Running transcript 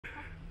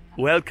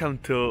Welcome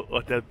to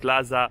Hotel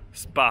Plaza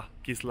Spa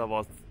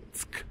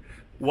Kislovodsk.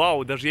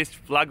 Wow, даже есть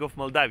flag of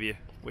Moldavia.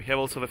 We have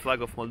also the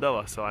flag of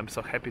Moldova, so I'm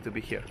so happy to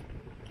be here.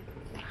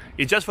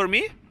 It's just for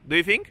me, do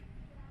you think?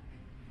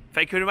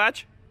 Thank you very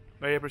much.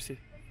 Very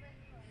appreciated.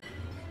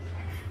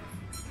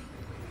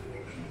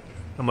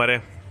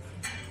 Amore,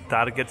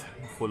 Target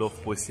full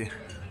of pussy.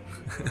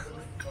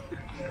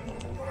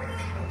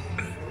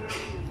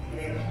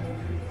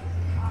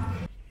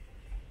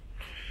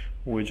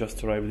 We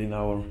just arrived in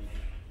our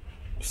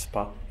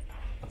spa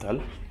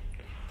hotel,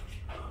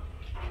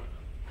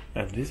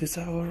 and this is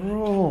our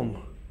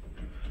room.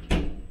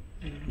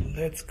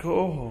 Let's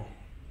go.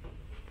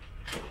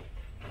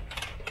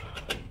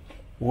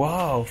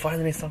 Wow,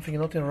 finally something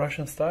not in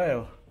Russian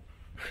style.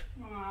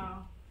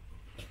 Wow,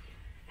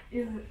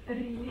 it's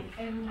really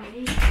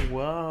amazing.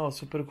 Wow,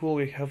 super cool.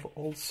 We have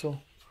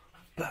also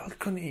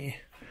balcony.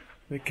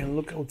 We can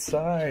look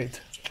outside.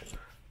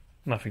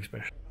 Nothing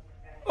special.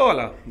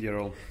 Hola, dear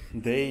all.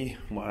 Day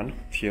one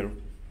here.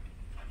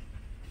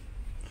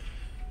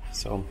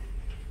 So,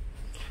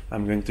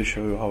 I'm going to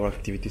show you our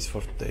activities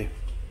for today.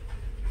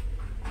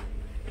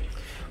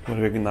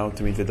 We're going now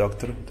to meet the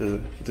doctor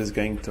that is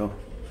going to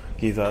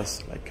give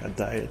us like a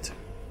diet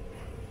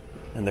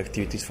and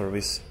activities for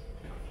this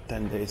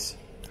 10 days.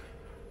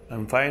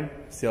 I'm fine,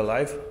 still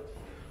alive.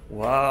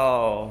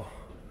 Wow,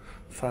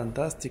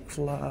 fantastic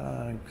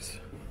flags.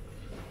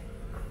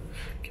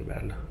 Che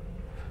bello.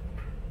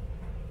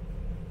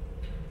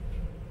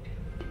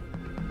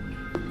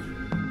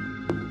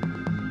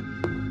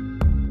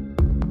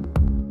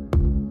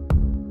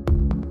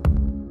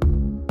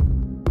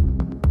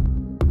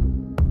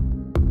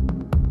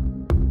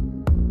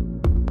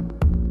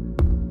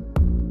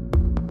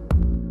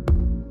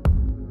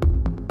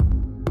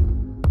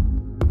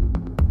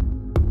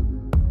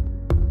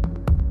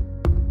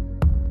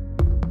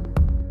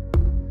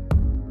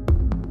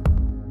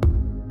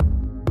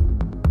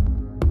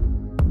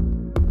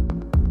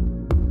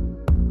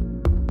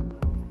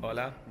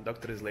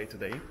 Doctor is late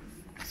today,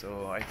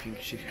 so I think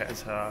she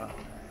has a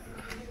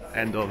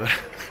hangover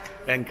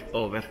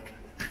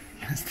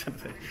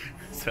yesterday,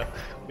 so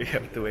we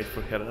have to wait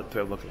for her at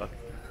 12 o'clock.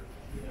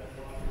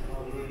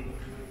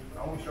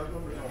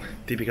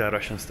 Typical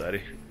Russian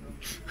story.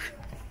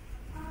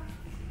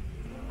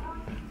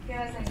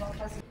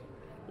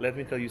 Let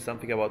me tell you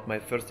something about my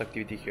first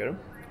activity here.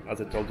 As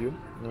I told you,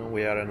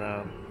 we are in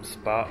a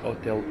spa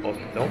hotel,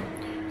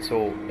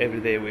 so every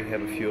day we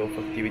have a few of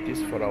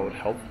activities for our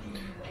health.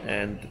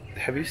 And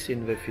have you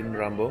seen the film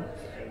Rambo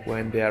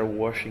when they are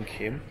washing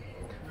him?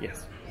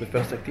 Yes, the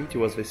first activity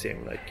was the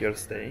same, like you're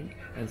staying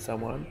and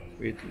someone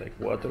with like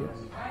water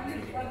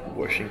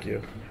washing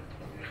you.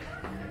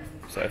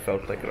 So I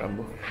felt like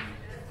Rambo.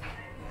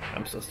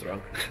 I'm so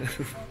strong.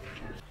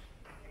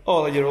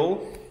 All year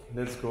old,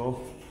 let's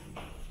go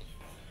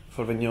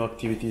for the new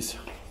activities.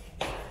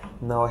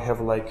 Now I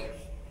have like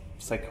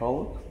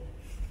psychology,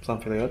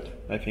 something like that,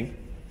 I think,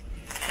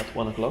 at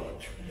 1 o'clock.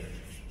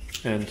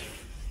 And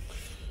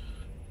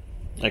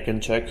I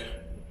can check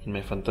in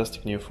my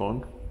fantastic new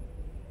phone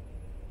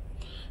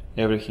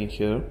everything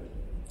here,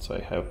 so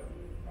I have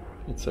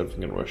it's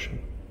everything in Russian.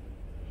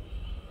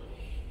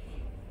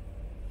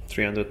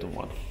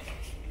 301.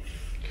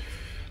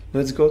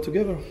 Let's go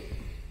together.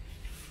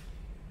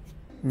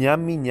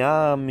 Nyami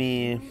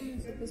nyami.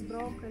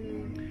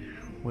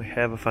 We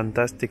have a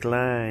fantastic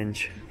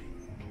lunch.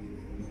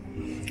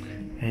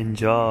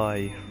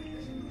 Enjoy.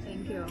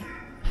 Thank you.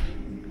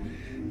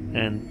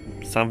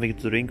 And something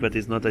to drink, but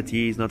it's not a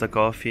tea, it's not a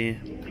coffee,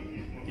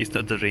 it's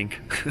not a drink.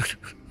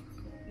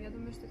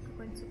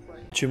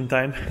 Gym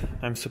time.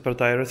 I'm super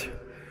tired,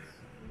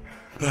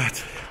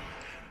 but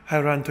I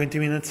ran 20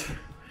 minutes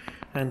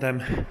and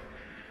I'm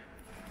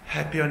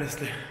happy,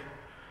 honestly.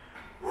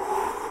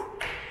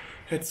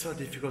 It's so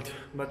difficult,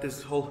 but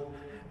this whole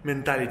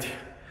mentality.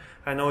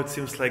 I know it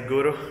seems like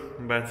guru,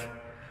 but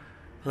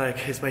like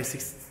it's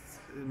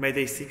my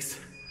day 6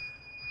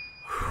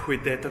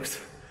 with detox.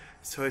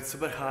 So it's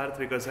super hard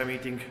because I'm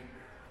eating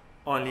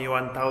only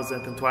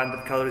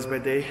 1,200 calories per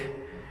day,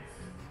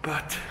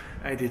 but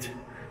I did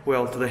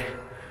well today.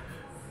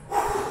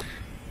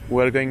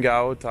 We're going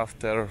out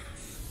after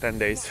 10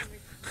 days.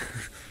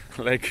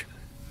 Like,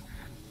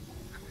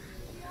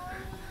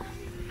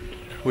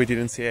 we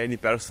didn't see any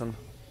person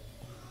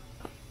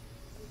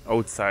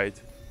outside,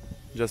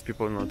 just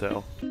people in the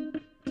hotel.